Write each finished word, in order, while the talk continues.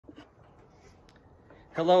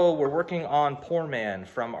Hello, we're working on Poor Man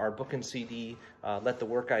from our book and CD, Let the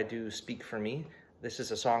Work I Do Speak for Me. This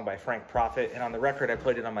is a song by Frank Prophet, and on the record I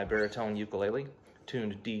played it on my baritone ukulele,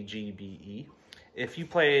 tuned D, G, B, E. If you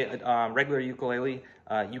play regular ukulele,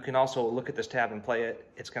 you can also look at this tab and play it.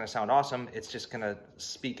 It's going to sound awesome. It's just going to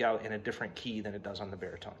speak out in a different key than it does on the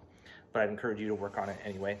baritone. But I'd encourage you to work on it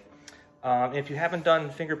anyway. If you haven't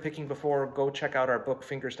done finger picking before, go check out our book,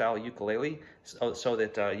 Fingerstyle Ukulele, so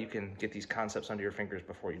that you can get these concepts under your fingers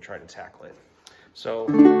before you try to tackle it. So,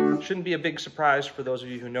 shouldn't be a big surprise for those of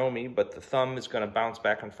you who know me, but the thumb is going to bounce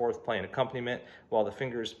back and forth playing accompaniment while the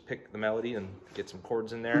fingers pick the melody and get some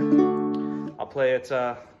chords in there. I'll play it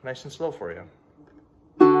nice and slow for you.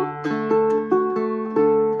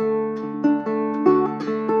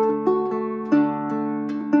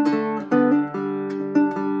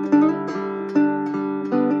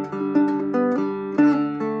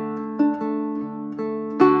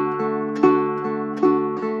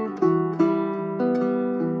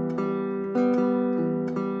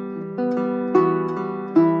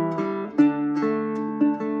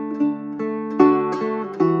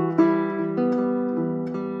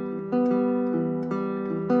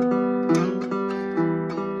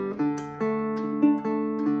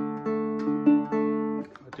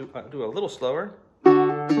 Do a little slower.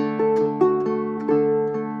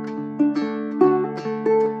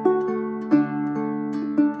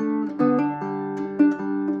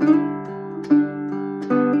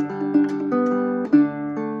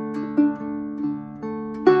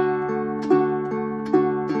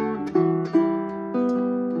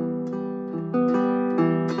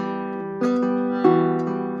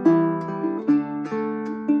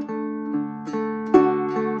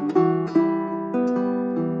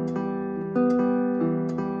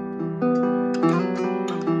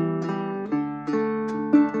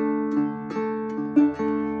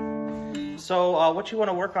 So what you want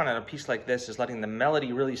to work on in a piece like this is letting the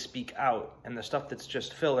melody really speak out, and the stuff that's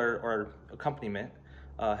just filler or accompaniment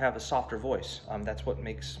have a softer voice. That's what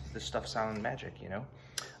makes this stuff sound magic, you know.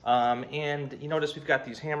 And you notice we've got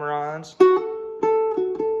these hammer-ons,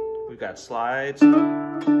 we've got slides,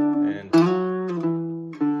 and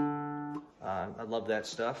I love that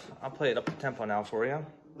stuff. I'll play it up the tempo now for you.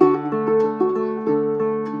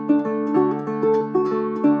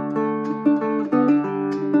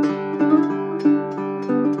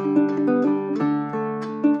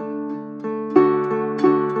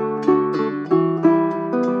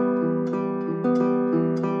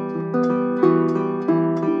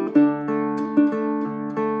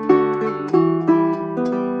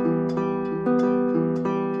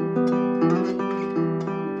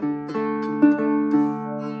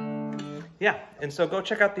 Yeah, and so go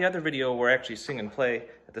check out the other video where I actually sing and play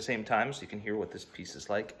at the same time so you can hear what this piece is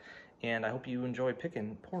like. And I hope you enjoy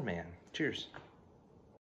picking Poor Man. Cheers.